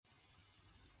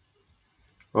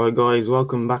All right, guys,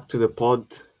 welcome back to the pod.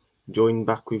 Join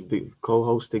back with the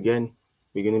co-host again.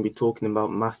 We're going to be talking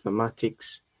about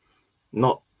mathematics,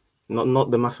 not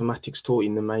not the mathematics taught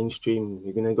in the mainstream.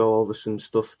 We're going to go over some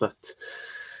stuff that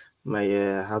may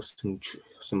have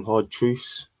some hard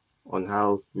truths on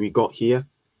how we got here.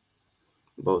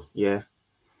 But yeah,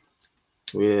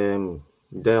 we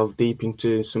delve deep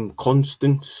into some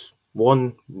constants.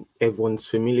 One everyone's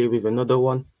familiar with, another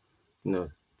one.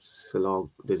 It's a lot.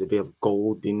 There's a bit of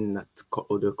gold in that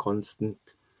other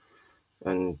constant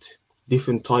and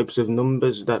different types of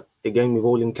numbers that again we've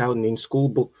all encountered in school,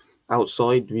 but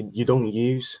outside you don't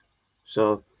use.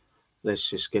 So let's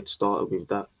just get started with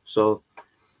that. So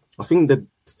I think the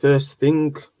first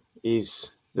thing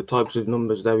is the types of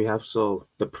numbers that we have. So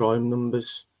the prime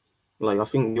numbers, like I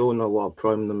think you all know what a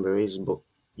prime number is, but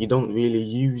you don't really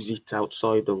use it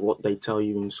outside of what they tell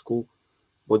you in school.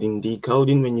 But in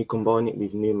decoding, when you combine it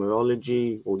with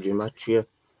numerology or gematria,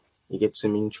 you get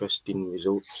some interesting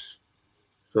results.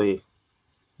 So yeah,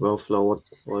 well, Flo,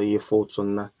 what are your thoughts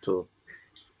on that? Or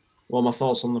What are my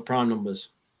thoughts on the prime numbers?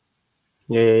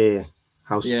 yeah.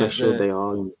 How Yeah, special they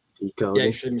are in decoding.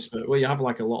 extremely special. Well, you have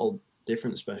like a lot of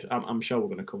different special. I'm sure we're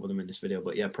going to cover them in this video,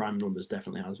 but yeah, prime numbers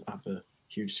definitely have a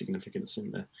huge significance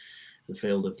in the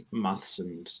field of maths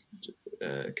and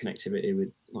connectivity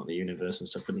with like the universe and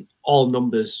stuff. And all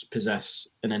numbers possess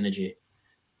an energy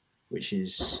which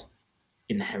is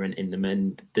inherent in them,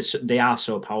 and they are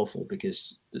so powerful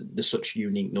because they're such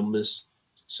unique numbers.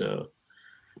 So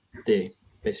they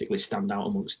basically stand out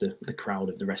amongst the crowd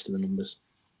of the rest of the numbers.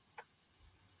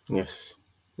 Yes,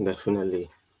 definitely.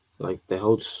 Like they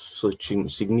hold such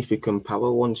significant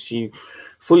power once you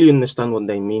fully understand what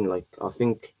they mean. Like I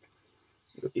think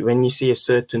when you see a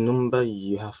certain number,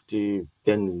 you have to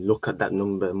then look at that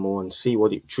number more and see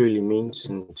what it truly means.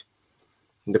 And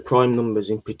the prime numbers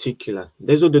in particular,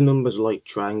 there's other numbers like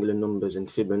triangular numbers and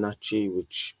Fibonacci,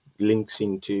 which links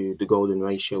into the golden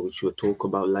ratio, which we'll talk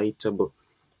about later. But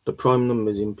the prime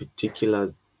numbers in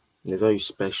particular, they're very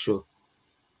special.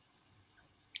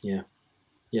 Yeah,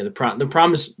 yeah. The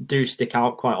primes do stick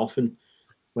out quite often,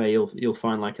 where you'll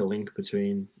find like a link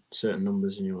between certain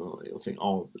numbers, and you'll think,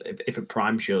 oh, if a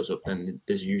prime shows up, then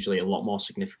there's usually a lot more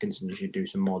significance, and you should do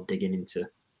some more digging into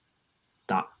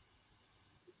that.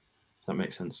 That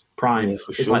makes sense. Yeah, Prime.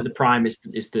 for It's like sure. the prime it's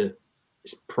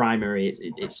primary.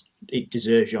 It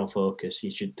deserves your focus.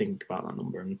 You should think about that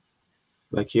number and really.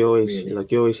 Like you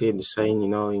always hear the saying,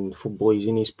 in football, he's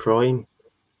in his prime.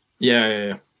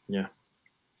 Yeah.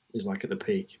 He's like at the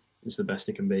peak. It's the best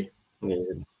it can be. Yeah, he's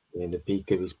at the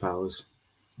peak of his powers.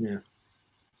 Yeah.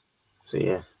 So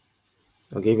yeah,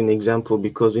 I'll give you an example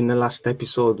because in the last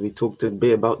episode we talked a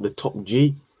bit about the top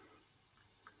G.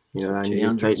 Top And G,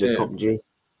 you take the 100%. top G.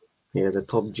 Yeah, the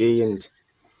top G, and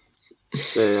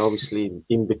obviously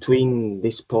in between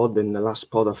this pod and the last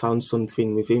pod, I found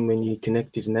something with him when you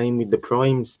connect his name with the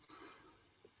primes.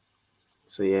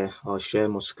 So yeah, I'll share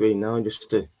my screen now just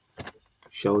to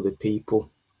show the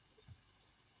people.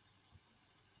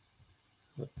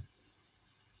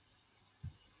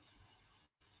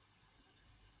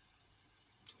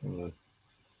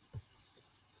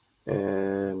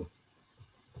 Um,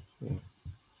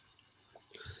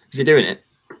 Is he doing it?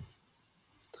 yeah,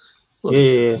 Bloody yeah,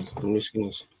 yeah. fucking. I'm just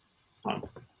gonna. Oh.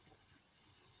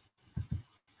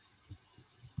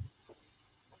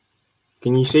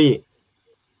 Can you see it?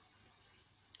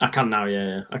 I can now.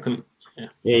 Yeah. I couldn't. Yeah.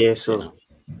 Yeah. See it So now.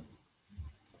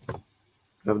 I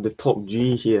have the top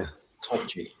G here. Top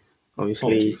G. Top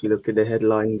Obviously, G. if you look at the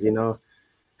headlines, man,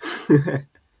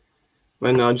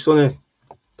 I just wanna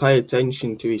pay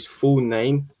attention to his full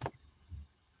name,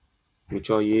 which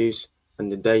I use,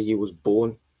 and the day he was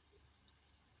born.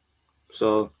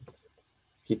 So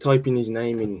if you type in his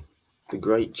name in the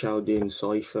Great Chaldean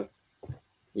Cipher,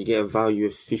 you get a value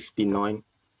of 59.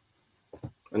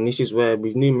 And this is where,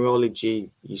 with numerology,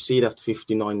 you see that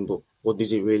 59, but what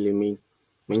does it really mean?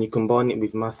 When you combine it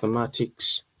with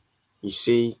mathematics, you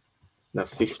see that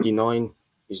 59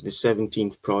 is the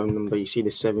 17th prime number. You see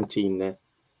the 17 there.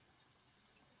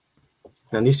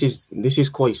 And this is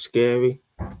quite scary.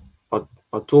 I,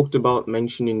 I talked about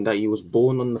mentioning that he was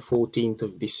born on the 14th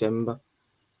of December.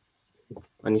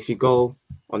 And if you go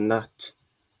on that,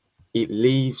 it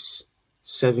leaves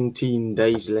 17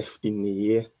 days left in the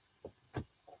year.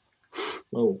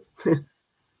 Oh, that's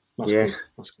Yeah, cool.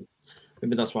 That's cool.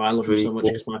 Maybe that's why I it's love him pretty so much,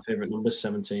 cool. because my favorite number is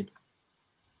 17.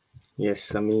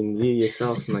 Yes, I mean you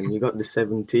yourself, man. You got the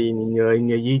 17 in your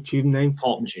YouTube name.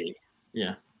 Top G.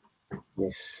 Yeah.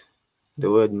 Yes,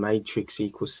 the word matrix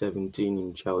equals 17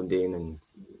 in Chaldean, and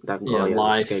that Yeah. guy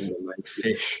has escaped Life, the matrix.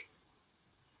 fish,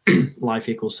 life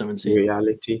equals 17.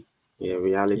 Reality. Yeah,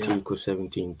 reality Yeah. equals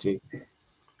 17 too.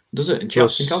 Does it in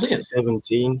Plus Chaldean?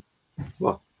 17.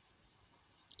 What?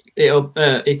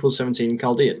 It equals 17 in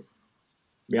Chaldean.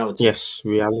 Reality. Yes,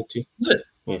 reality. Does it?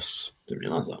 Yes. Didn't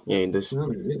realise that. Yeah, it does. No,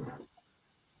 really.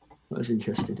 That's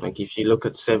interesting. Like if you look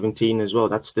at 17 as well,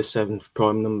 that's the 7th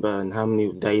prime number. And how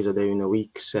many days are there in a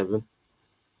week? 7.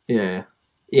 Yeah.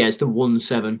 Yeah, it's the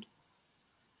 1-7.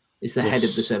 It's the head of the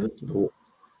Yes. 7.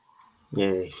 Yeah,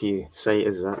 if you say it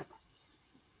as that.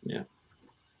 Yeah.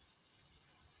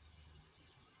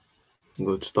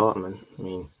 Good start, man. I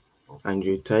mean,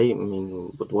 Andrew Tate. I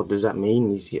mean, but what does that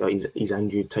mean? Is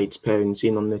Andrew Tate's parents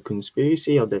in on the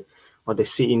conspiracy? Are they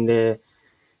sitting there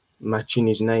matching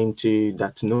his name to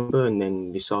that number and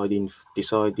then decided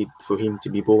for him to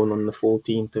be born on the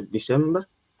 14th of December?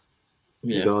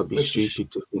 You Yeah. gotta be It's just,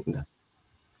 stupid to think that.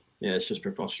 yeah, it's just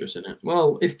preposterous, isn't it?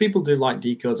 Well, if people do like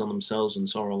decodes on themselves and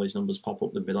saw all these numbers pop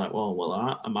up, they'd be like,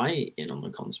 am I in on the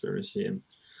conspiracy? And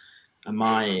am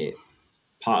I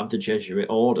part of the Jesuit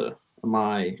order? Am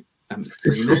I a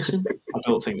Freemason? I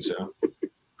don't think so.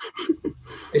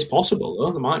 It's possible,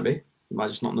 though. There might be. You might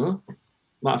just not know.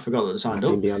 Might have forgot that they signed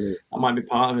up. Maybe I mean, That might be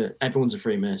part of it. Everyone's a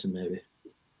Freemason, maybe.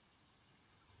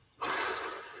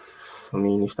 I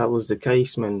mean, if that was the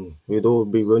case, man, we'd all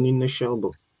be running the show,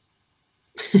 but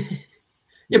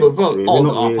Yeah, but we've we're all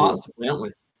not got our really. parts to play, haven't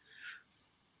we?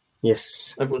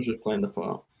 Yes, Everyone's just playing the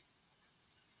part.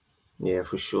 yeah,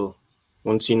 for sure.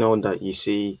 Once you know that, you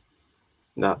see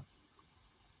that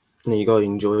you gotta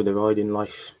enjoy the ride in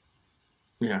life.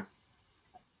 Yeah,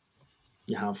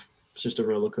 you have. It's just a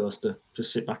roller coaster.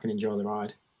 Just sit back and enjoy the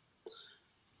ride.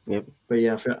 Yep. But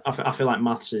yeah, I feel like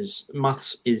maths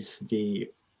is the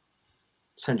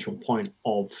central point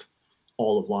of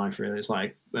all of life. Really, it's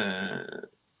like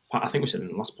I think we said in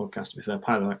the last podcast. To be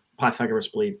fair, Pythagoras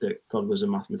believed that God was a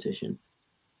mathematician,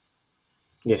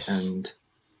 Yes, and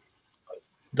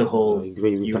the I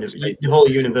agree with that the statement whole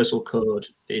for sure. universal code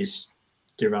is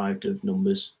derived of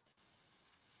numbers,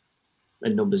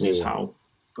 and numbers Yeah, is yeah. how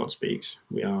God speaks.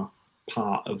 We are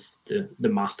part of the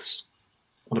maths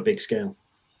on a big scale.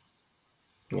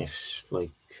 Yes,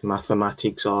 like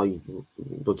mathematics, I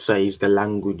would say, is the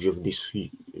language of this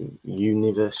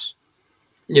universe.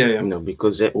 Yeah, yeah,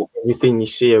 Because everything you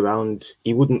see around,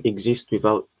 it wouldn't exist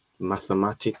without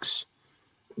mathematics.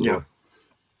 yeah. But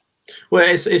Well,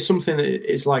 it's something that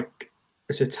it's like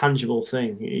it's a tangible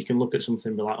thing. You can look at something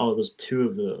and be like, oh, there's 2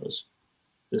 of those.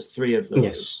 There's 3 of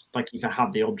yes, those. Like if I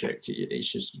have the object, it's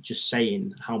just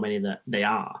saying how many that they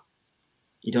are.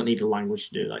 You don't need a language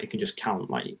to do that. You can just count.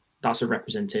 Like that's a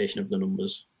representation of the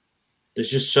numbers. There's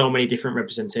just so many different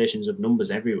representations of numbers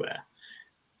everywhere.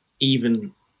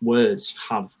 Even words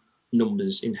have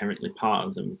numbers inherently part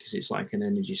of them because it's like an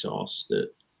energy source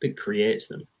that creates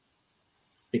them.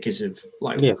 Because of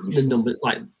like yeah, for the sure. number,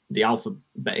 like the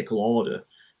alphabetical order,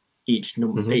 each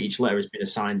Hmm. each letter has been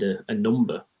assigned a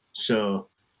number. So,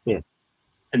 Yeah,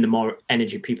 and the more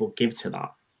energy people give to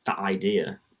that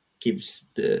idea gives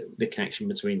the connection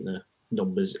between the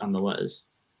numbers and the letters.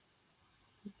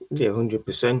 yeah,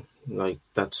 100%. Like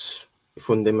that's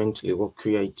fundamentally what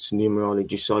creates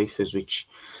numerology ciphers, which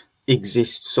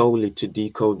exist solely to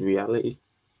decode reality.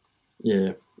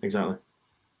 Yeah, exactly.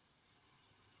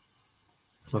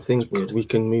 I It's think weird. we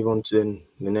can move on to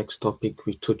the next topic.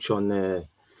 We touch on the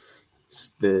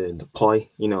pie.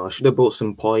 I should have bought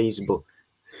some pies, but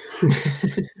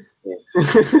yeah.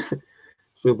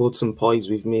 Should have bought some pies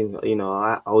with me.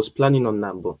 I was planning on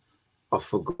that, but I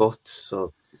forgot.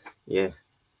 So yeah,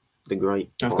 the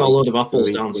great I've got a pie load of apples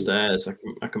 3 3. downstairs.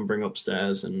 I can bring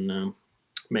upstairs and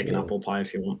make an Yeah, apple pie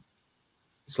if you want.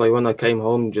 it's like when I came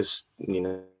home just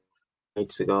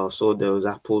nights ago. I saw there was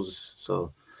apples,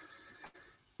 so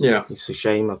Yeah. it's a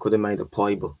shame I could have made a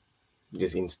pie, but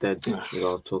just instead Ugh. we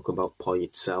gotta talk about pie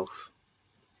itself.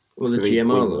 Well, the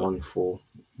GMO though. 3.14.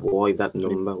 Why that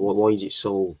number? Why is it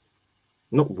so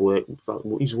not work?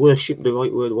 Is worship the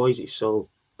right word? Why is it so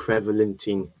prevalent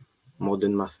in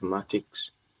modern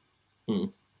mathematics? Hmm.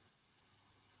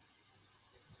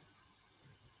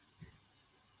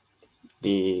 Do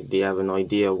you have an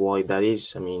idea why that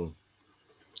is? I mean,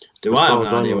 Do as I have far an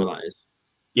as I'm idea aware, what that is?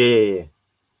 yeah, yeah, yeah.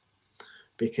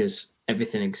 Because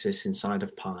everything exists inside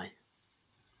of pi.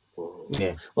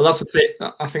 Yeah. Well, that's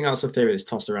the I think that's the theory that's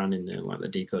tossed around in like the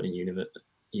decoding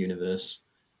universe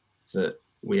that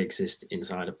we exist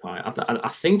inside of pi. I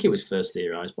think it was first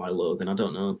theorized by Logan. I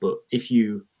don't know, but if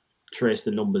you trace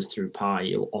the numbers through pi,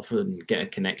 you'll often get a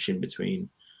connection between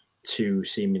 2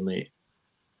 seemingly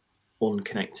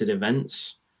unconnected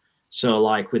events. So,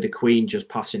 like with the Queen just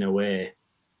passing away,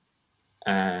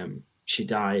 she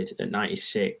died at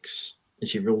 96 and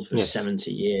she ruled for Yes.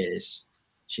 70 years.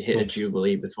 She hit a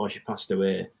jubilee before she passed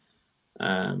away.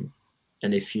 And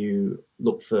if you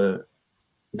look for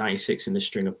 96 in the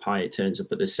string of pi, it turns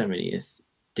up at the 70th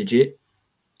digit.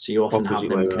 So you often have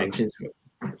them connections.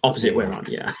 Opposite way around,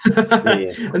 yeah.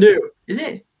 Yeah. I knew. Is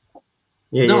it?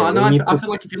 Yeah, no, yeah. no. I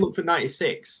feel like if you look for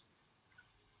 96,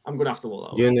 I'm gonna have to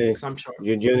look that up because I'm sure.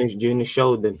 During the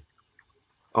show, then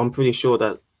I'm pretty sure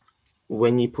that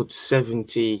when you put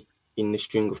 70 in the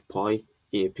string of pi,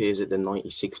 it appears at the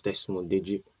 96th decimal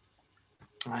digit.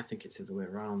 I think it's the other way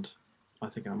around. I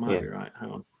think I might be right.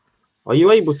 Hang on. Are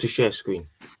you able to share screen?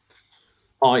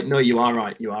 Oh no, you are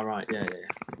right. You are right. Yeah.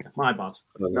 My bad.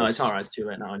 Oh, no, it's all right. It's too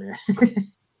late now anyway.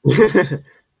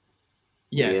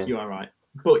 Yeah, you are right.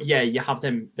 But yeah, you have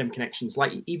them connections.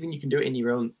 Like even you can do it in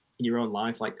your own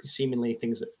life. Like seemingly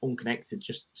things that unconnected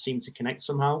just seem to connect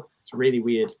somehow. It's really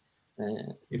weird.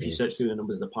 If you search through the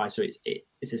numbers of the pi, so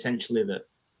it's essentially that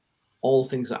all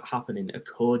things that happen are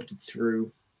coded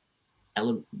through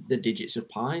the digits of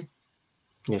pi.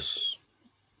 Yes.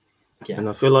 Yeah. And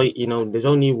I feel like, there's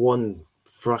only one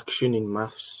fraction in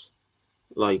maths.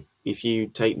 Like if you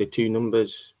take the two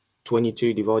numbers,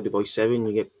 22 divided by 7,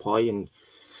 you get pi. And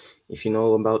if you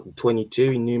know about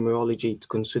 22 in numerology, it's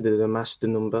considered a master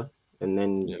number. And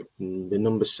then the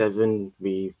number 7,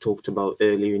 we talked about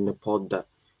earlier in the pod, that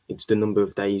it's the number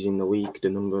of days in the week, the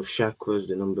number of chakras,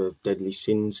 the number of deadly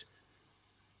sins.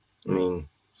 I mean,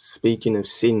 speaking of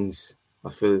sins, I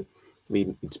feel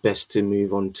it's best to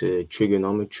move on to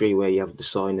trigonometry, where you have the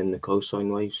sine and the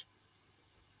cosine waves.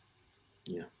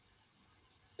 Yeah.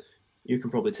 You can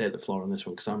probably take the floor on this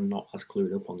one because I'm not as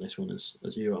clued up on this one as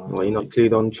you are. Well, you're not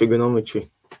clued on trigonometry?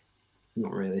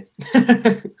 Not really.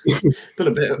 I did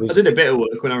a bit of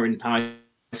work when I was in high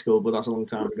school, but that's a long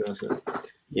time ago. So.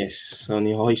 Yes,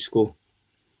 only high school.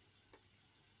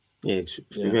 Yeah, it's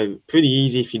pretty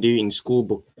easy if you do it in school,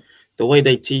 but the way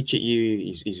they teach it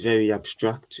you is very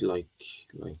abstract. Like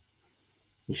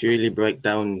if you really break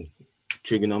down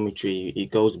trigonometry, it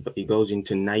goes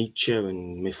into nature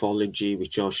and mythology,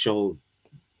 which I'll show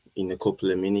in a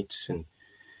couple of minutes. And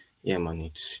yeah, man,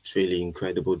 it's really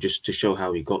incredible just to show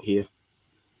how we got here.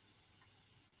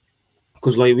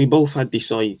 Because like we both had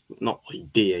this not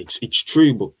idea, it's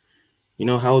true, but you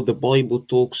know how the Bible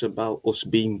talks about us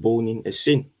being born in a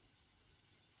sin.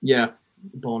 Yeah,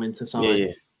 born into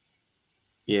sign.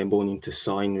 Yeah, born into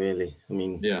sign, really. I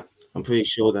mean, I'm pretty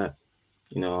sure that,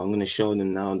 I'm going to show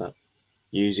them now that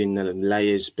using the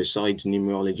layers besides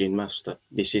numerology and maths, that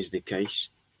this is the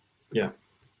case. Yeah.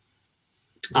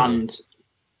 And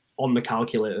on the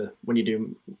calculator, when you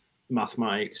do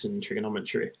mathematics and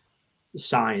trigonometry,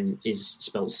 sign is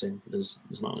spelled sin. There's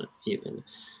not even.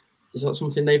 Is that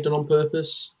something they've done on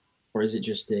purpose, or is it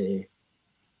just a?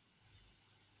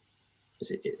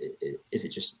 Is it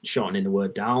just shortening the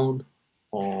word down,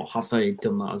 or have they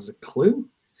done that as a clue?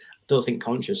 I don't think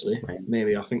consciously.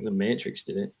 Maybe I think the Matrix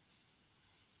did it.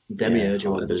 Demiurge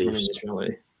or whatever's running this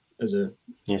reality as a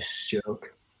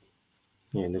joke.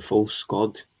 Yeah, the false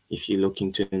god. If you look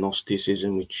into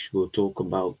Gnosticism, which we'll talk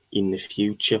about in the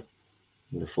future,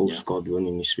 the false god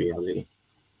running this reality.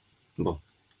 But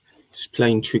it's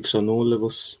playing tricks on all of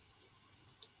us.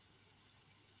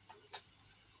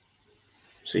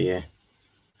 So yeah,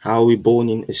 how are we born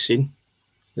into sin?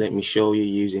 Let me show you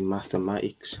using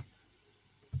mathematics.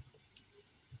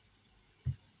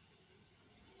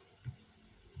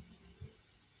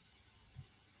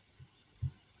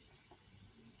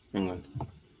 Hang on.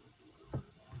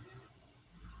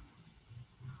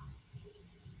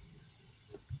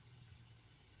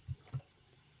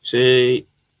 Say,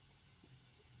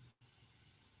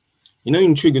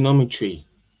 in trigonometry,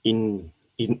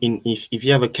 if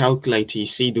you have a calculator, you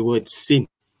see the word sin.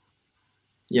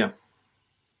 Yeah.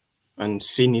 And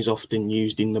sin is often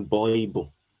used in the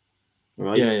Bible,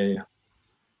 right?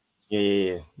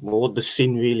 Yeah. Well, what does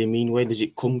sin really mean? Where does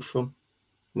it come from?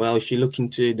 Well, if you look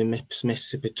into the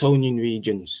Mesopotamian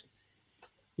regions,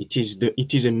 it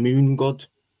is a moon god.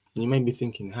 You may be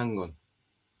thinking, hang on,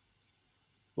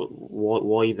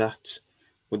 why that?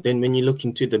 But then when you look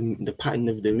into the pattern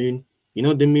of the moon,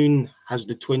 the moon has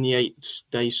the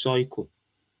 28-day cycle.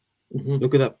 Mm-hmm.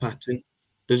 Look at that pattern.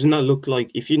 Doesn't that look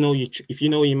like, if you know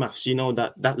your maths, you know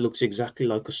that looks exactly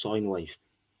like a sine wave.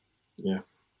 Yeah.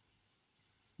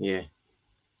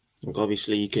 Like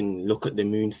obviously you can look at the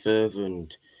moon further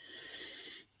and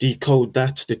decode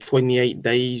that, the 28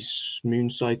 days moon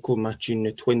cycle matching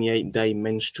the 28-day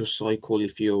menstrual cycle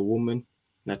if you're a woman.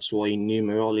 That's why in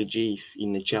numerology,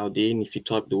 in the Chaldean, if you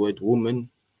type the word woman,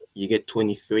 you get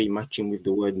 23 matching with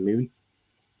the word moon.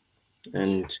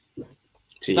 And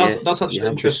so that's actually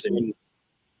interesting.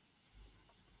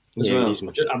 It is,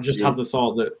 I've just had the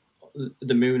thought that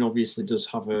the moon obviously does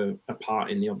have a part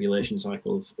in the ovulation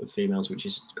cycle of females, which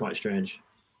is quite strange,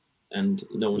 and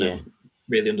no one ever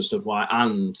really understood why.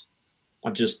 And I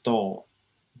just thought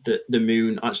that the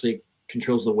moon actually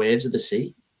controls the waves of the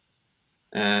sea.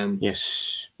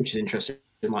 Yes. Which is interesting,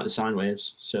 like the sine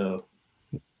waves. So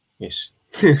Yes.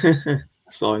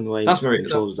 Sine that's waves very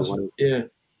controls the wave.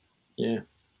 yeah.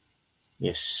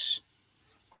 Yes.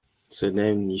 So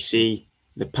then you see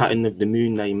the pattern of the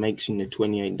moon that he makes in the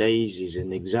 28 days is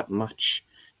an exact match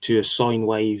to a sine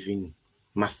wave in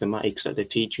mathematics that they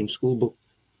teach in school. But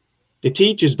the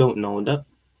teachers don't know that.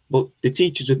 But the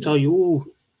teachers will tell you, oh,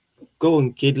 go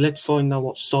on, kid, let's find out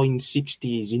what sine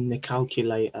 60 is in the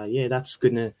calculator. Yeah, that's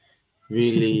going to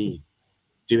really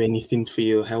do anything for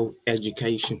your health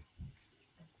education.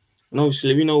 And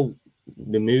obviously, we know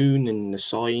the moon and the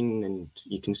sign, and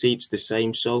you can see it's the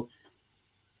same. So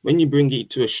when you bring it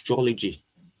to astrology,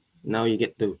 now you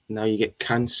get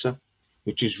Cancer,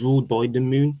 which is ruled by the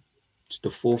moon. It's the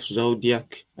fourth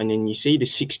zodiac, and then you see the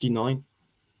 69.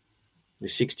 The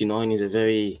 69 is a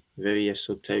very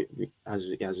esoteric,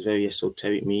 has very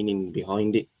esoteric meaning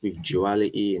behind it with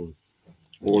duality and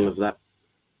all of that.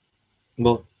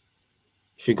 But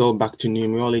if you go back to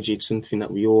numerology, it's something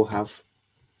that we all have.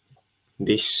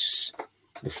 The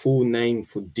full name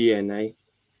for DNA,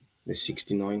 the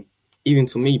 69. Even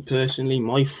for me personally,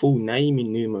 my full name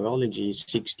in numerology is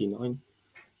 69.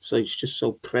 So it's just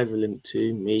so prevalent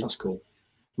to me. That's cool.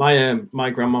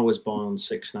 My grandma was born on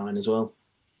 6/9 as well.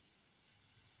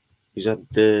 Is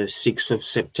that the 6th of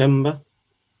September?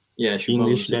 Yeah, she was born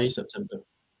on the 6th of September.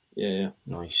 Yeah.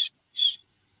 Nice.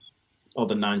 Or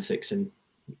the 9/6 in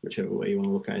whichever way you want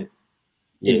to look at it.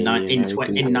 Yeah, in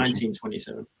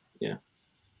 1927. Yeah.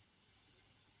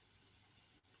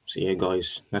 So yeah,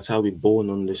 guys, that's how we're born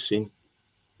on this scene.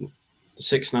 The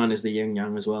 6/9 is the yin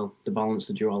yang as well, the balance,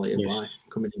 the duality of life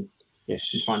coming in.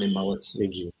 Yes. And finding balance.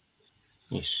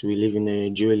 Yes, we live in a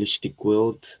dualistic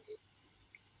world.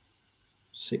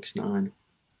 6/9.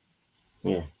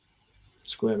 Yeah.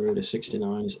 Square root of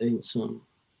 69 is 8 some.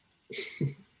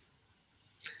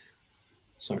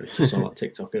 Sorry, just saw that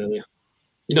TikTok earlier.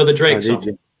 You know the Drake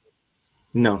song?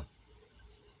 No.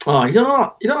 Oh, you don't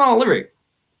know the lyric?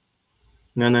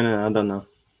 No, I don't know.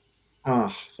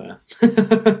 Oh, fair.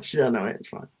 She don't know it. It's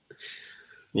fine.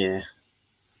 Yeah,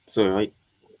 it's all right.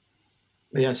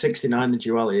 But yeah, 69, the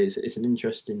duality is an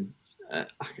interesting. I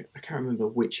can't remember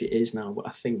which it is now, but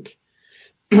I think.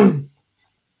 I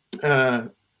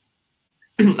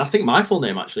think my full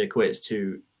name actually equates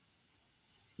to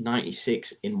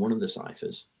 96 in one of the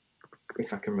ciphers,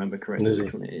 if I can remember correctly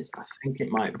which one it is. I think it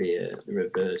might be a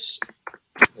reverse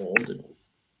ordinal.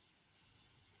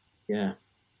 Yeah.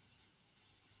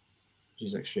 Which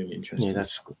is extremely interesting. Yeah,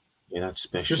 that's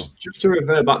special. Just to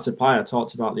revert back to pi, I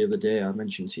talked about the other day, I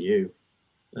mentioned to you,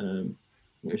 it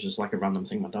was just like a random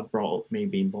thing. My dad brought up me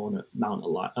being born at Mount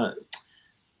Elias,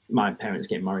 my parents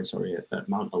getting married, at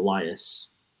Mount Elias,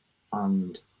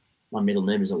 and my middle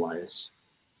name is Elias.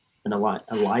 And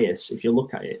Elias, if you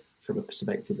look at it from a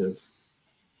perspective of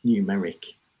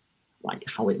numeric, like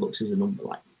how it looks as a number,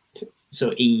 like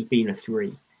so E being a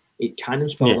 3, it kind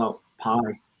of spells out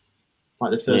pi,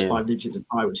 like the first 5 digits of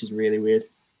pi, which is really weird.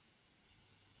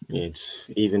 Yeah, it's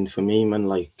even for me, man.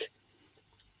 Like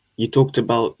you talked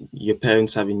about your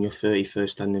parents having your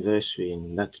 31st anniversary,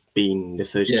 and that's been the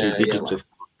first 2 digits of.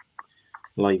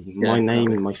 Like my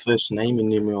name, my first name in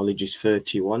numerology is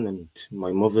 31, and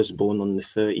my mother's born on the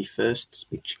 31st,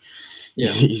 which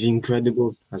is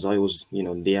incredible, as I was,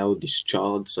 the eldest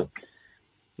child. So,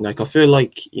 like, I feel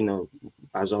like,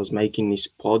 as I was making this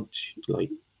pod,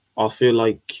 like, I feel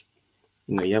like,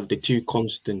 you have the 2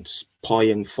 constants, pi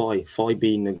and phi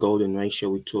being the golden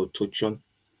ratio we touch on.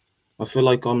 I feel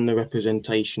like I'm the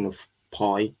representation of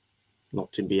pi,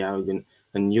 not to be arrogant,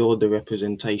 and you're the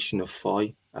representation of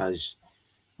phi, as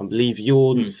I believe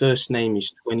your first name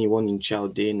is 21 in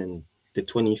Chaldean, and the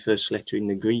 21st letter in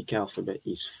the Greek alphabet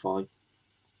is phi.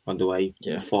 By the way,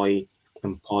 phi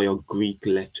and pi are Greek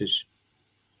letters.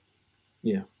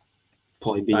 Yeah.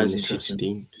 Pi being the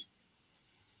 16th.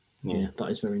 Yeah, that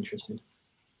is very interesting.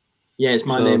 Yeah, it's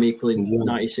my name equaling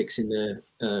 96 in the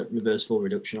reverse full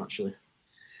reduction, actually.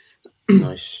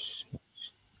 Nice.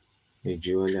 The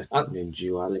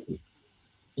duality.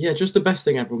 Yeah, just the best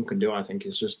thing everyone can do, I think,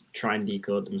 is just try and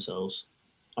decode themselves.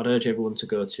 I'd urge everyone to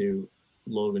go to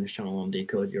Logan's channel on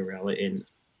Decode Your Reality and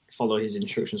follow his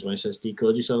instructions when he says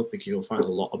decode yourself, because you'll find a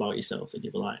lot about yourself and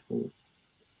you'll be like, oh,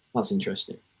 that's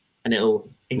interesting. And it'll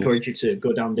encourage you to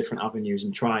go down different avenues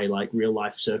and try like real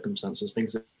life circumstances,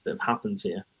 things that have happened to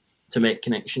you, to make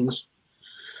connections.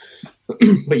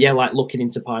 But yeah, like looking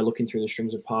into pi, looking through the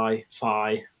strings of pi,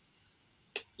 phi,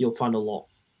 you'll find a lot.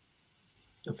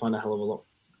 You'll find a hell of a lot.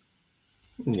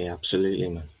 Yeah, absolutely,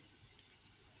 man.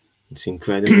 It's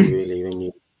incredible, really, when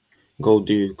you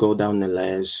go down the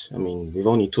layers. I mean, we've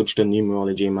only touched on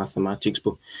numerology and mathematics,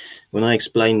 but when I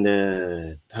explained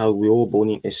how we're all born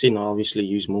into sin, I obviously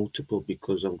use multiple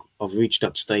because I've reached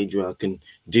that stage where I can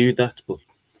do that. But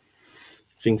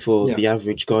I think for Yeah. the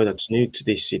average guy that's new to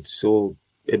this, it's all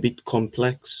a bit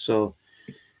complex. So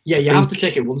Yeah, I you have to think,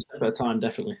 take it one step at a time,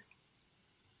 definitely.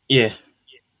 yeah,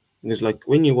 there's like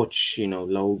when you watch,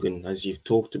 Logan, as you've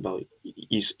talked about,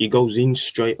 he goes in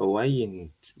straight away,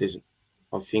 and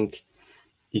I think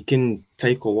it can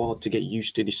take a while to get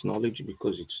used to this knowledge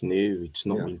because it's new. It's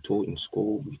not Yeah. been taught in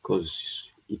school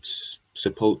because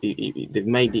they've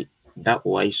made it that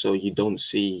way so you don't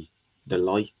see the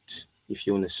light, if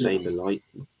you want to say Yeah. the light,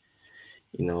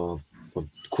 of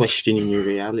questioning your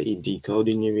reality,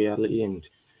 decoding your reality, and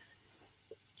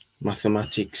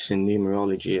mathematics and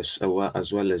numerology, as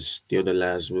well as the other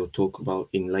layers we'll talk about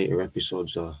in later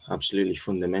episodes, are absolutely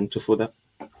fundamental for that.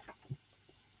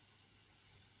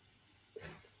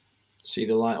 See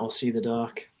the light or see the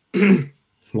dark.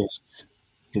 Yes.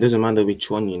 It doesn't matter which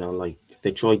one, like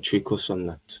they try to trick us on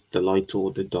that, the light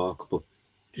or the dark, but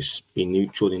just be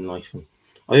neutral in life. And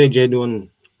I urge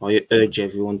everyone, I urge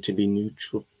everyone to be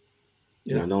neutral.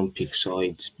 Yeah. Don't pick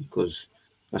sides because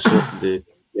that's what the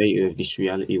creator of this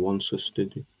reality wants us to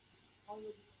do.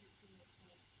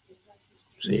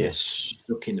 So yeah, Yes,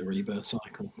 stuck in the rebirth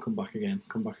cycle. Come back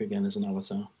again as an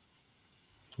avatar.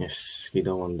 yes, we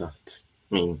don't want that.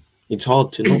 I mean, it's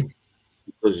hard to know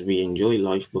because we enjoy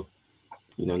life, but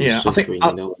the Yeah, suffering,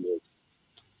 you know.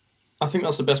 I think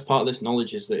that's the best part of this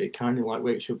knowledge is that it kind of like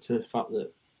wakes you up to the fact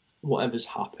that whatever's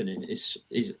happening is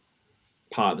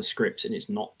part of the script and it's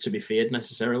not to be feared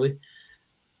necessarily.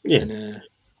 Yeah, And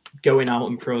going out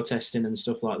and protesting and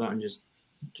stuff like that and just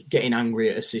getting angry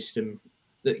at a system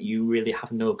that you really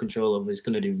have no control over is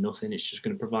going to do nothing. It's just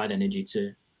going to provide energy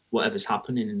to whatever's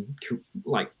happening and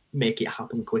like make it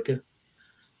happen quicker.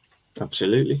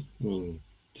 absolutely. I mean,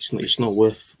 it's not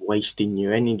worth wasting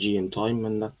your energy and time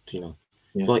and that. I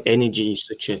Yeah. feel like energy is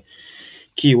such a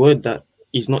key word that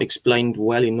is not explained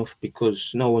well enough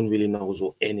because no one really knows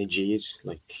what energy is.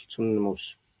 Like it's one of the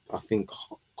most, I think,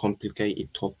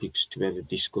 complicated topics to ever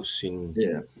discuss in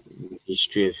Yeah.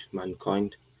 history of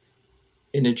mankind.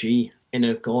 Energy,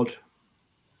 inner God.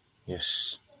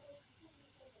 Yes.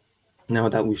 Now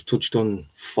that we've touched on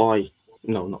phi,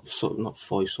 no, not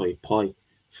phi, sorry, pi. I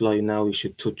feel like now we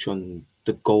should touch on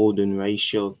the golden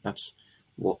ratio. That's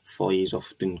what phi is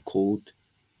often called,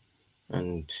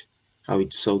 and how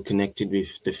it's so connected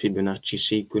with the Fibonacci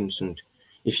sequence. And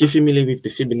if you're familiar with the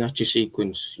Fibonacci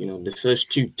sequence, the first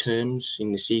two terms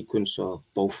in the sequence are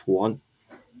both one,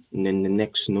 and then the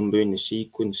next number in the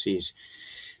sequence is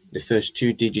the first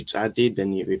two digits added,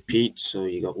 and it repeats. So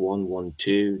you got 1, 1,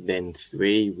 2, then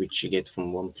 3, which you get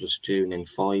from 1 plus 2, and then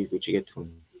 5, which you get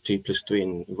from 2 plus 3,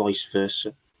 and vice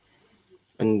versa.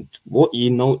 And what you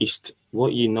notice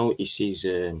is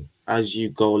as you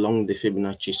go along the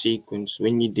Fibonacci sequence,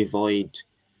 when you divide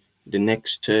the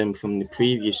next term from the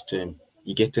previous term,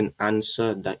 you get an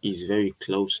answer that is very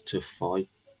close to phi,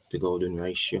 the golden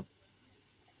ratio.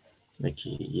 Like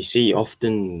you see,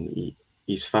 often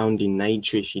is found in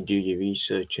nature if you do your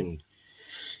research, and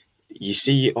you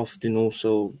see it often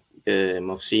also.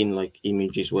 I've seen like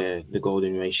images where the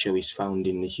golden ratio is found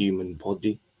in the human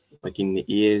body, like in the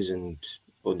ears and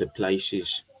other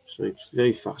places. So it's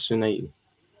very fascinating.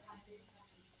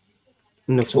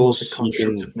 And of It's almost a course, you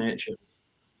construct can, of nature.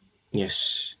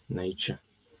 yes, nature.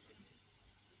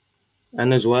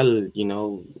 And as well,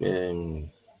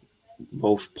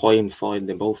 both pi and phi,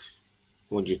 they're both,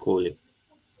 what do you call it?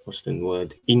 What's the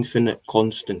word? Infinite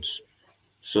constants. Yeah.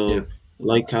 So,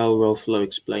 like how Rolflo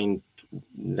explained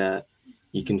that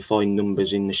you can find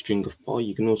numbers in the string of pi,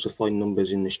 you can also find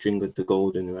numbers in the string of the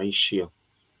golden ratio.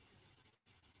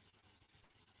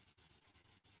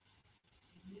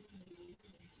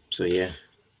 So, yeah.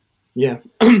 Yeah.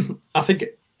 I think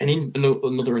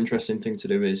another interesting thing to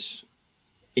do is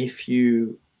if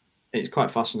you, it's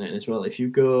quite fascinating as well. If you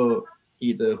go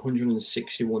either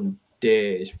 161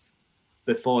 days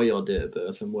before your date of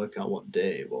birth and work out what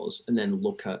day it was, and then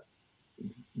look at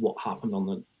what happened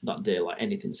on that day, like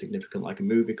anything significant, like a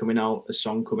movie coming out, a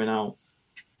song coming out,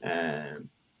 um,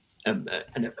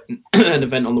 an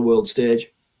event on the world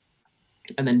stage,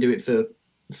 and then do it for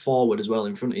forward as well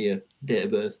in front of your date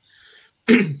of birth,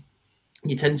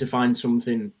 you tend to find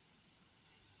something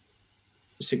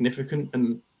significant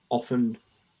and often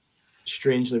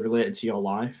strangely related to your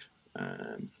life.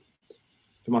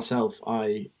 For myself,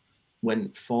 I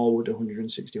went forward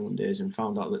 161 days and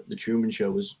found out that the Truman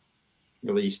Show was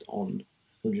released on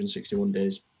 161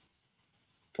 days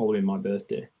following my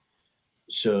birthday.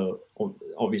 So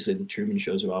obviously the Truman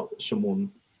Show is about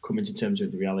someone coming to terms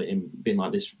with the reality and being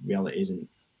like, this reality isn't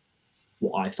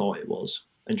what I thought it was,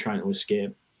 and trying to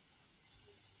escape.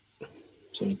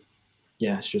 So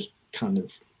yeah, it's just kind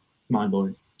of mind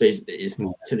blowing. It's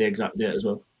to the exact date as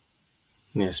well.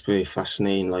 Yeah, it's very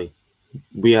fascinating. Like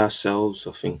we ourselves,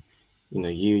 I think,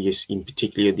 you in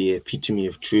particular, the epitome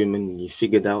of Truman. You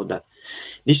figured out that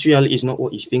this reality is not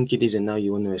what you think it is, and now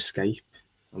you want to escape.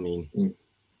 I mean, I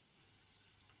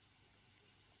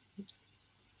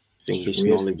think this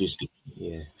knowledge is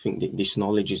I think this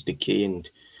knowledge is the key, and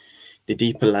the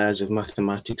deeper layers of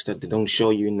mathematics that they don't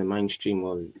show you in the mainstream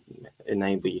will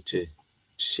enable you to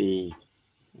see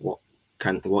what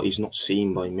is not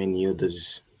seen by many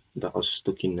others that are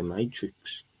stuck in the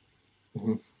matrix.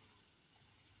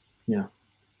 Yeah.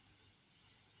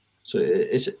 So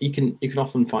you can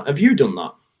often find. Have you done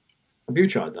that? Have you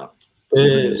tried that?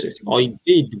 I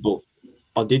did, but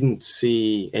I didn't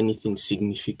see anything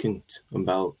significant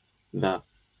about that.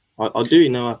 I'll do it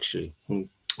now, actually.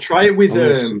 Try it with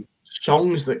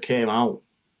songs that came out.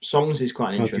 Songs is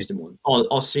quite an interesting one.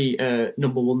 I'll see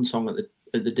number one song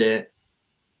at the date.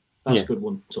 That's a good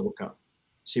one to look at.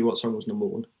 See what song was number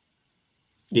one.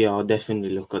 Yeah, I'll definitely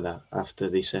look at that after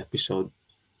this episode.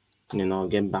 And then I'll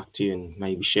get back to you and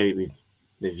maybe share it with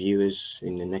the viewers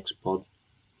in the next pod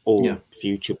or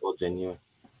future pods anyway.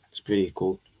 It's pretty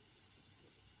cool.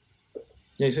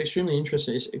 Yeah, it's extremely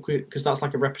interesting because that's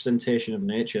like a representation of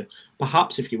nature.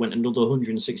 Perhaps if you went another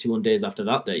 161 days after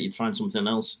that day, you'd find something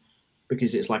else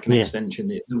because it's like an extension.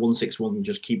 The 161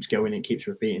 just keeps going and keeps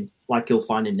repeating, like you'll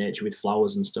find in nature with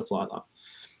flowers and stuff like that.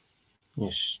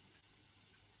 Yes.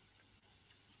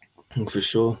 And for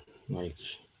sure, like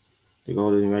the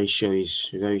golden ratio is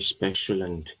very special,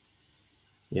 and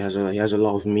he has a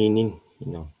lot of meaning.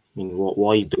 I mean,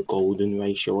 why the golden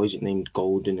ratio? Why is it named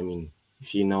golden? I mean,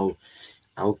 if you know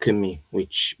alchemy,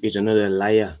 which is another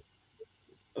layer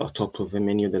on top of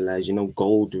many other layers,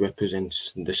 gold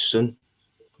represents the sun,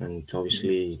 and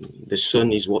obviously the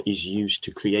sun is what is used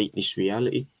to create this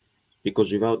reality.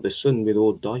 Because without the sun, we'd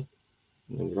all die.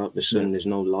 Without the sun, there's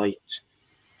no light,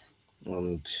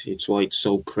 and it's why it's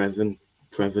so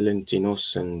prevalent in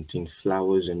us and in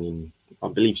flowers and in, I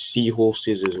believe,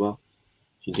 seahorses as well.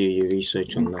 If you do your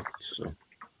research on that, so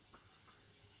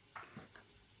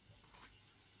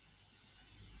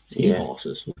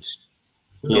seahorses.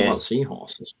 I don't know about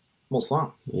seahorses. What's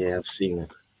that? Yeah, I've seen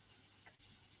that.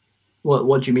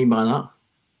 What do you mean by that?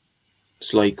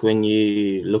 It's like when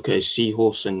you look at a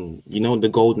seahorse and the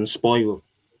golden spiral.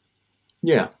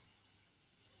 Yeah.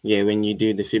 Yeah, when you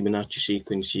do the Fibonacci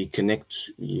sequence, you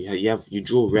connect. You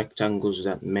draw rectangles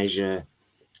that measure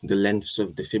the lengths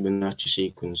of the Fibonacci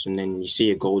sequence, and then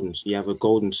you have a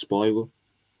golden spiral,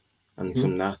 and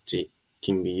from that it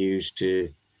can be used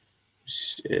to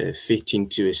fit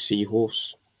into a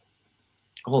seahorse.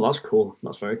 Oh, that's cool.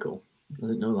 That's very cool. I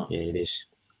didn't know that. Yeah, it is.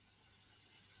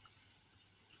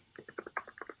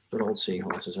 Good old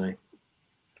seahorses, eh?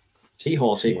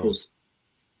 Seahorse equals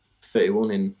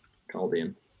 31 in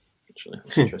Chaldean. Actually,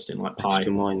 that's interesting. Like pi. Matched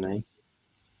to my name.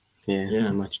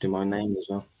 Yeah, matched to my name as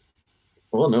well.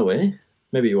 Oh, no way.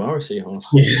 Maybe you are a seahorse.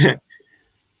 Yeah.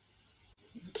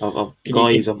 Can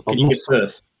you give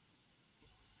birth?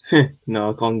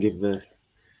 No, I can't give birth.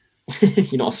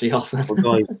 You're not a seahorse then. But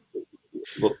guys,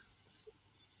 but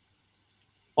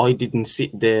I didn't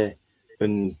sit there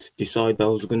and decide I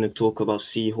was going to talk about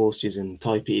seahorses and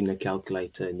type it in the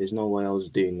calculator. There's no way I was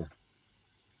doing that.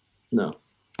 No,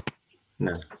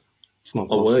 it's not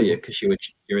possible. Or were you? Because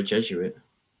you're a Jesuit.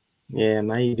 Yeah,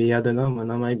 maybe. I don't know,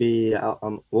 man. Maybe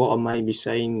what I may be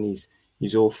saying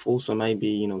is all false. I may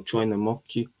be, trying to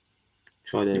mock you.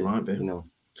 You might be.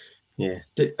 Yeah.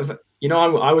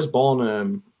 I was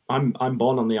born. I'm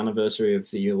born on the anniversary of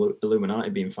the Illuminati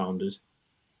being founded.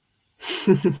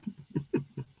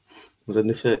 Was that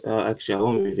the first? Actually, I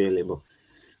won't reveal it,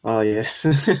 but yes.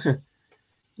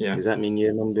 Yeah. Does that mean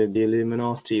you're a member of the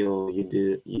Illuminati, or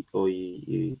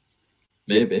you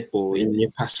maybe, or in your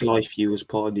past life you was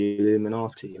part of the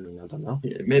Illuminati? I mean, I don't know.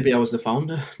 Yeah, maybe I was the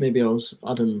founder. Maybe I was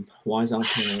Adam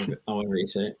Weishaupt, however you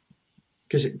say it.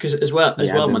 Because as well,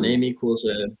 my name equals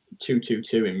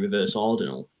 222 in reverse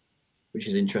ordinal, which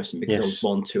is interesting because I was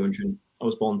born 200. I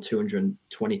was born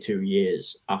 222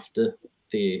 years after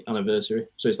the anniversary,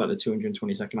 so it's like the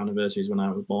 222nd anniversary is when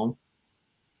I was born.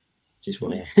 Which is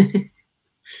funny.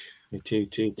 The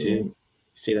 222. Yeah.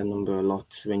 See that number a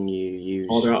lot when you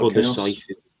use other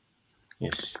ciphers.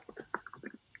 Yes.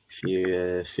 If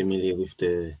you're familiar with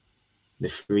the the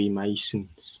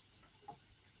Freemasons,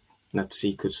 that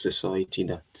secret society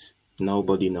that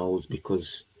nobody knows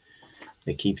because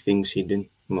they keep things hidden.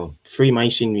 Well,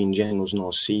 Freemasonry in general is not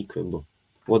a secret, but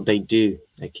what they do,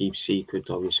 they keep secret,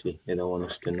 obviously. They don't want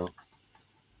us to know.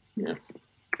 Yeah.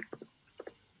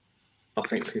 I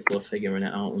think people are figuring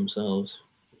it out themselves.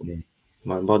 Yeah.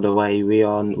 By the way, we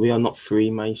are not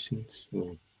Freemasons. I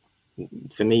mean,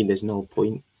 for me, there's no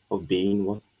point of being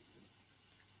one.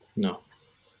 No.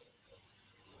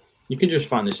 You can just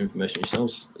find this information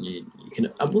yourselves. You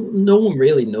can. No one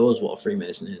really knows what a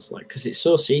Freemason is, like, because it's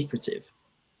so secretive.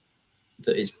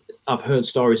 That is, I've heard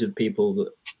stories of people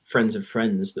that friends of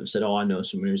friends that have said, "Oh, I know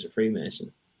someone who's a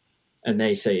Freemason," and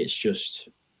they say it's just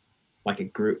like a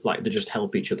group, like they just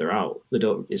help each other out. They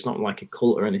don't. It's not like a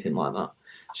cult or anything like that.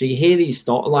 So you hear these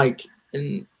thoughts, like,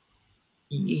 and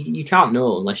you can't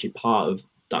know unless you're part of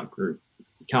that group.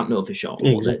 You can't know for sure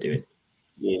what they're doing.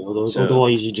 Yeah,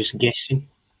 otherwise you're just guessing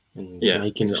and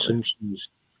making exactly. assumptions.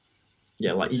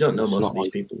 Yeah, like you don't know most of these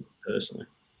people personally.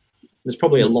 There's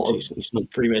probably a lot of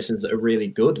Freemasons that are really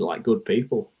good, like good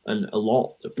people, and a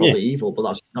lot that are probably evil,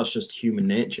 but that's just human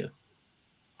nature.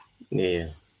 Yeah,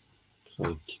 it's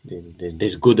like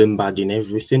there's good and bad in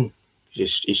everything.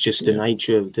 It's just the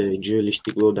nature of the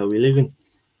dualistic world that we live in.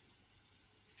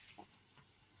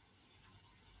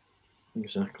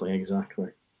 Exactly.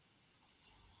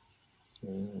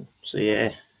 So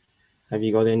yeah, have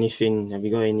you got anything? Have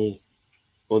you got any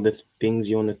other things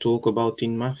you want to talk about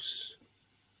in maths?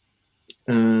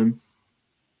 Not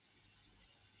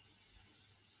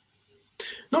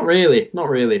really.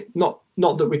 Not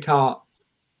that we can't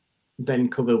then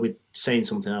cover with saying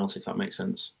something else, if that makes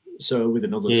sense. So with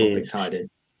another topic tied in.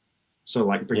 So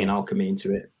like bringing alchemy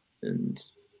into it and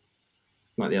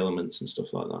like the elements and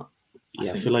stuff like that.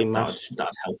 I feel like maths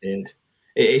that's helping.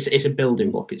 It's a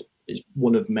building block. It's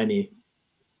one of many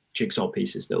jigsaw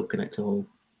pieces that will connect a whole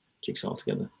jigsaw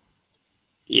together.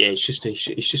 Yeah, it's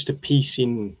just a piece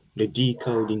in the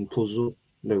decoding puzzle,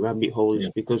 the rabbit holes,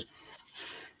 because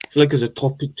I feel like as a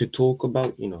topic to talk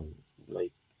about,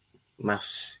 like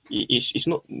maths, it's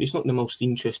not the most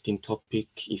interesting topic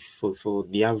if for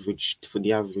the average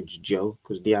Joe,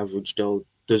 because the average Joe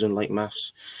doesn't like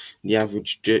maths. The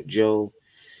average Joe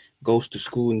goes to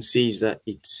school and sees that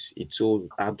it's all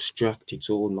abstract, it's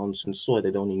all nonsense, so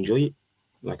they don't enjoy it.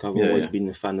 Like I've always been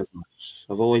a fan of maths.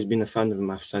 I've always been a fan of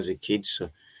maths as a kid,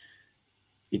 so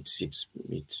it's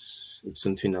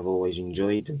something I've always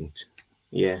enjoyed, and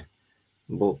yeah.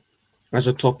 But as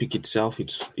a topic itself,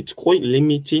 it's quite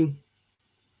limiting,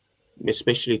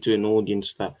 especially to an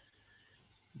audience that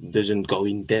doesn't go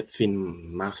in depth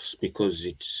in maths, because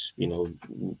it's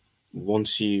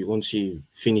once you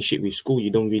finish it with school,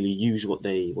 you don't really use what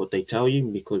they tell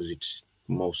you because it's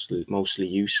mostly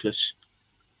useless.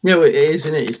 Yeah, well, it is,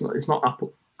 isn't it? It's not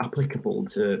applicable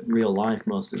to real life,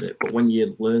 most of it. But when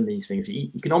you learn these things, you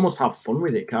can almost have fun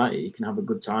with it, can't you? You can have a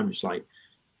good time just like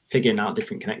figuring out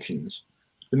different connections.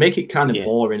 They make it kind of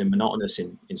boring and monotonous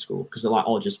in school because they're like,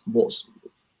 oh, just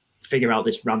figure out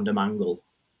this random angle,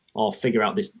 or figure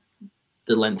out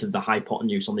the length of the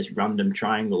hypotenuse on this random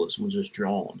triangle that someone's just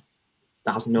drawn.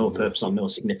 That has no purpose or no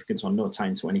significance or no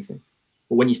time to anything.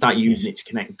 But when you start using it to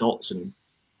connect dots and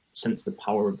sense the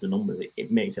power of the numbers,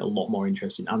 it makes it a lot more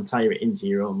interesting, and tie it into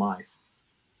your own life.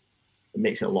 It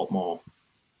makes it a lot more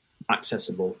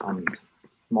accessible and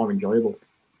more enjoyable.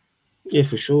 Yeah,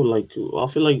 for sure. Like I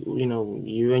feel like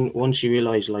once you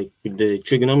realize, like with the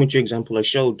trigonometry example I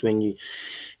showed, when you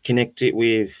connect it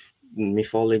with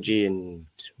mythology and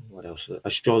what else,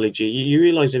 astrology, you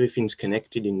realize everything's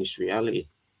connected in this reality.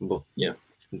 But the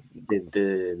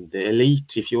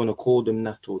elite, if you want to call them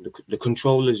that, or the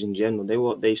controllers in general,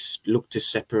 they look to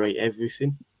separate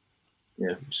everything.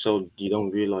 Yeah. So you don't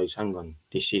realize, hang on,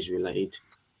 this is related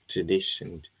to this,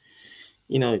 and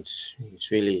it's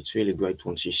really great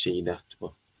once you see that.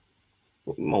 But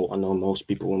I know most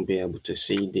people won't be able to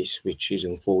see this, which is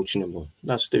unfortunate. But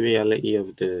that's the reality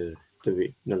of the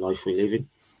life we live in.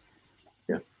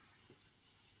 Yeah.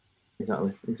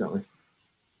 Exactly.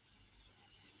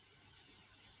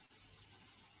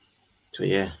 So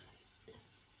yeah.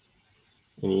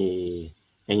 Any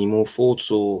more thoughts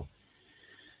or?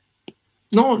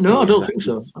 No, I don't think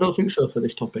so. I don't think so for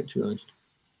this topic, to be honest.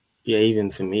 Yeah, even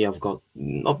for me, I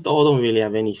don't really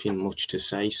have anything much to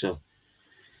say. So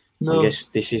I guess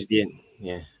this is the end.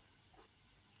 Yeah.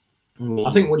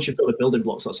 I think once you've got the building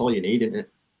blocks, that's all you need, isn't it?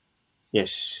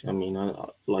 Yes, I mean, I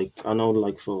know,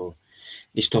 like for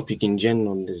this topic in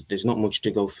general, there's not much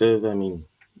to go further. I mean,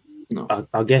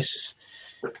 I guess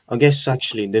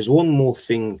actually, there's one more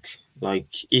thing. Like,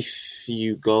 if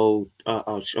you go,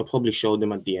 I'll probably show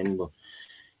them at the end, but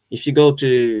if you go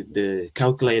to the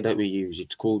calculator that we use,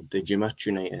 it's called the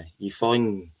Geometrinator. You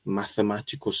find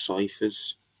mathematical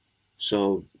ciphers.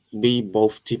 So we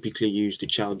both typically use the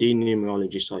Chaldean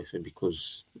numerology cipher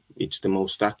because it's the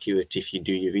most accurate if you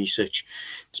do your research.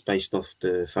 It's based off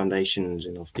the foundations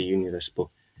and of the universe. But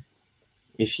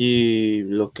if you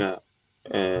look at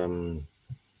um,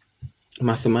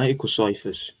 mathematical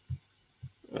ciphers,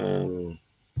 um,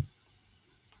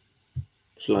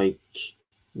 it's like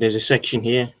there's a section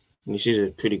here. And this is a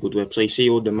pretty good website. You see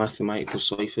all the mathematical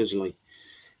ciphers. Like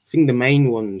I think the main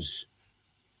ones,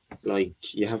 like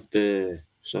you have the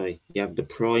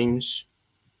primes,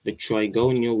 the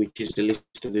trigonal, which is the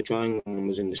list of the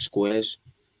triangles and the squares.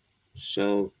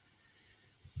 So,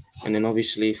 and then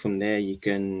obviously from there you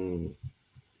can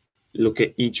look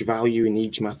at each value in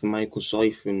each mathematical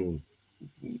cipher and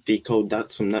decode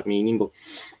that from that meaning. But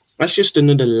that's just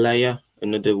another layer,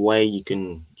 another way you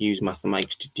can use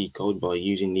mathematics to decode by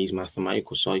using these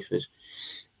mathematical ciphers.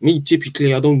 Me,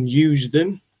 typically, I don't use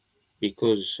them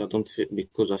because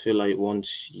I feel like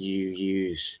once you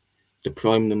use the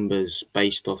prime numbers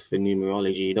based off the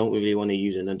numerology, you don't really want to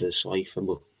use another cipher.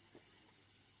 But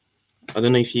I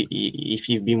don't know if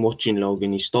you've been watching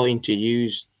Logan. He's starting to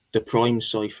use the prime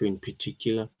cipher in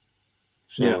particular,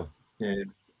 Yeah, so yeah.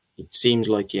 it seems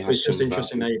like he But has it's just some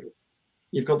interesting value. that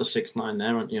you've got the 6 9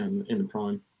 there, aren't you? In the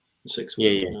prime, the 6 Yeah,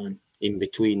 with the yeah. 9. In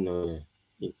between,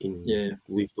 in Yeah,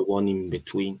 with the one in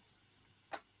between.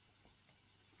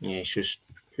 Yeah, it's just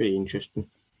pretty interesting.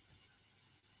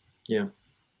 yeah.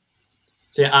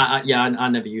 See, I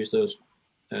never use those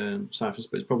ciphers,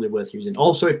 but it's probably worth using.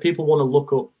 Also, if people want to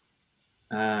look up,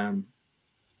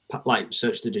 like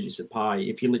search the digits of pi,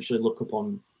 if you literally look up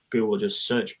on Google, just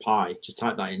search pi, just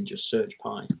type that in, just search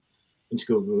pi into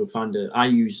Google, you'll find it. I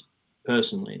use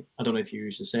personally, I don't know if you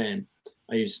use the same,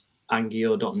 I use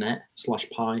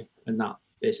angio.net/pi, and that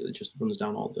basically just runs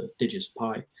down all the digits of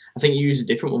pi. I think you use a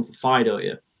different one for phi, don't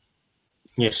you?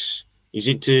 Yes. Is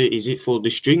it for the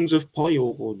strings of pi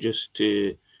or just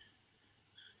to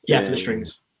Yeah, for the um?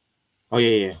 strings. Oh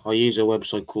yeah. I use a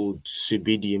website called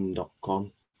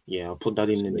subidium.com. Yeah, I'll put that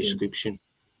in the description.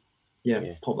 Yeah,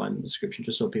 Yeah. pop that in the description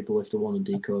just so people, if they want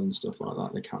to decode and stuff like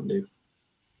that, they can do.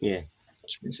 Yeah.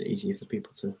 Just makes it easier for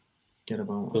people to get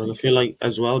about, I But I think. feel like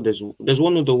as well, there's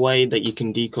one other way that you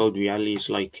can decode reality. It's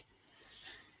like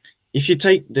if you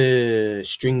take the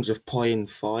strings of pi and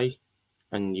phi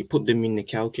and you put them in the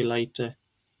calculator.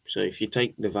 So if you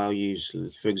take the values,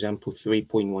 for example,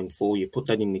 3.14, you put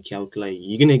that in the calculator,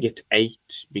 you're gonna get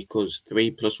 8 because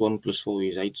 3 plus 1 plus 4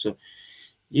 is 8. So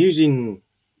using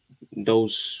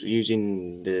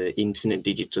using the infinite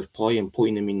digits of pi and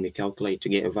putting them in the calculator to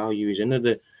get a value is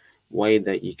another way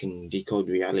that you can decode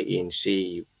reality and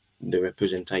see the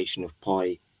representation of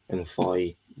pi and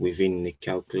phi within the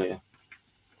calculator.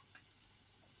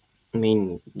 I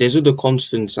mean, there's other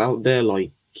constants out there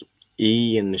like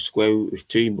e and the square root of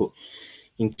 2, but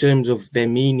in terms of their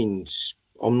meanings,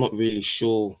 I'm not really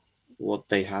sure what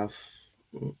they have.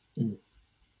 Mm.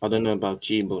 I don't know about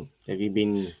you, but have you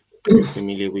been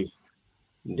familiar with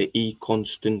the e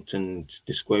constant and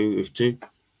the square root of 2?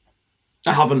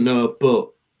 I haven't, no,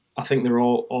 but I think they're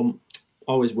all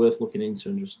always worth looking into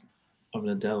and just having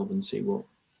a delve and see what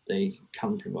they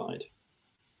can provide.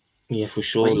 Yeah, for Like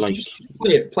sure. you can Like,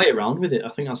 just play around with it. I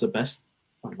think that's the best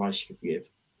advice you could give.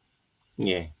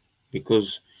 yeah,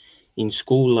 because in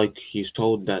school, like he's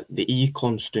told that the e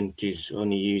constant is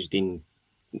only used in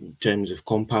terms of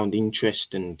compound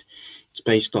interest and it's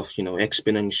based off,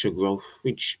 exponential growth,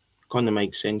 which kind of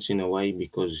makes sense in a way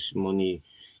because money,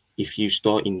 if you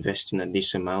start investing at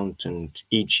this amount and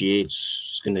each year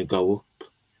it's going to go up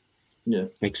Yeah.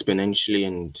 exponentially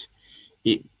and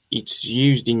it's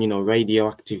used in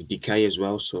radioactive decay as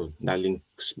well, so that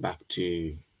links back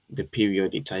to the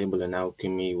periodic table and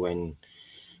alchemy when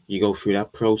you go through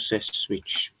that process,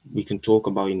 which we can talk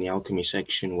about in the alchemy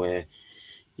section, where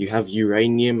you have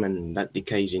uranium and that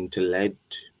decays into lead,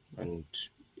 and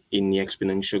in the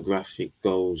exponential graph it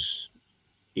goes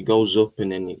up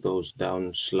and then it goes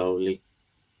down slowly,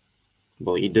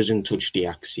 but it doesn't touch the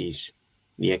axis,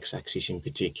 the x-axis in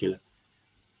particular.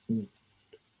 Mm.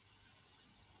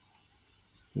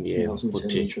 Yeah, Yeah, that's but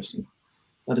insanely interesting.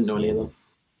 I didn't know any yeah, of but that.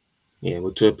 yeah,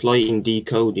 but to apply it in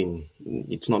decoding,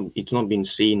 it's not been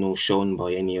seen or shown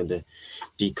by any other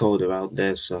decoder out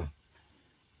there. So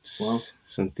Wow.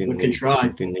 it's We can try.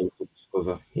 something new to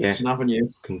discover. Yeah, It's an avenue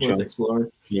can try. worth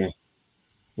exploring. Yeah,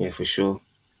 yeah, for sure.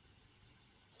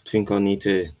 I think I need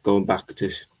to go back to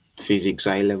physics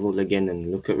A level again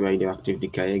and look at radioactive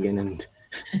decay again and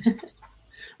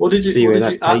What did you see what where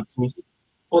did you that takes me.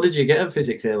 what did you get at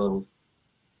physics A level?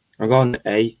 I got an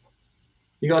A.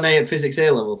 You got an A at physics A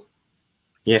level?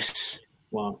 Yes.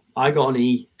 Wow. I got an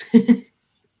E.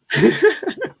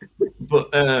 But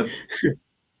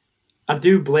I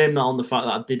do blame that on the fact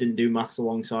that I didn't do maths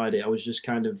alongside it. I was just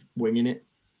kind of winging it.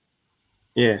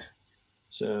 Yeah.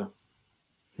 So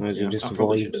Was yeah, it just I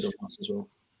probably should have vibes? done maths as well.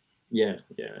 Yeah.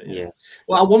 Yeah.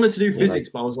 Well, I wanted to do Yeah, physics,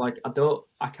 but I was like,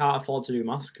 I can't afford to do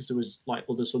maths because there was like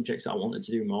other subjects that I wanted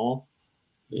to do more.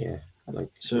 yeah.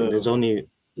 Like there's So only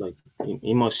like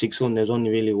in my sixth one, there's only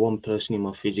really one person in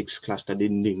my physics class that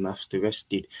didn't do maths. The rest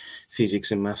did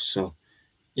physics and maths. So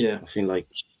yeah, I feel like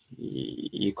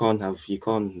you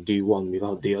can't do one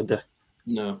without the other.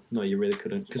 no, you really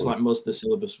couldn't because like most of the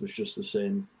syllabus was just the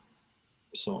same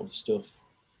sort of stuff.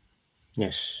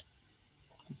 Yes.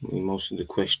 In most of the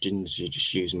questions, you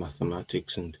just use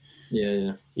mathematics, and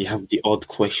Yeah. you have the odd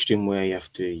question where you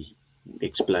have to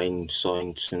explain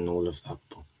science and all of that.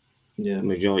 But Yeah.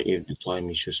 majority of the time,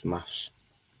 it's just maths.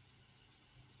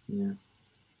 Yeah.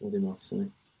 Bloody maths, eh?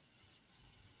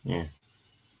 Yeah.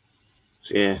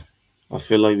 So yeah, I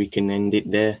feel like we can end it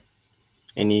there.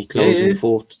 Any Yeah. closing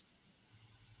thoughts?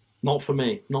 Not for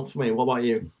me. Not for me. What about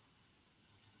you?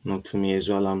 Not for me as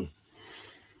well.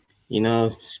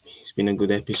 It's been a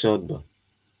good episode, but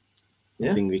I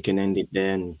Yeah. think we can end it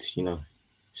there, and see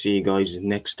you guys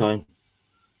next time.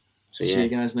 So See yeah, you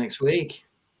guys next week.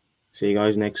 see you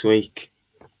guys next week.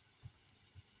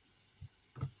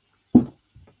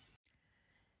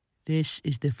 This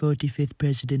is the 45th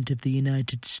President of the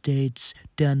United States,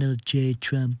 Donald J.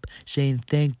 Trump, saying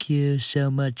thank you so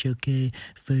much, okay,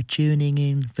 for tuning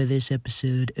in for this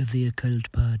episode of the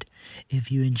Occult Pod.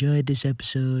 If you enjoyed this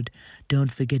episode,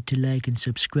 don't forget to like and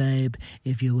subscribe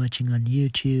if you're watching on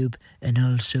YouTube, and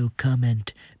also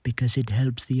comment because it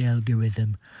helps the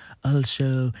algorithm.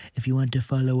 Also, if you want to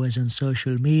follow us on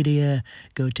social media,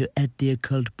 go to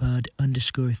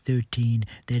 @theoccultpod_13.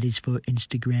 That is for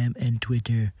Instagram and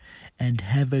Twitter. And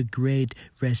have a great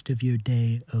rest of your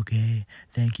day, okay?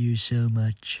 Thank you so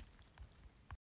much.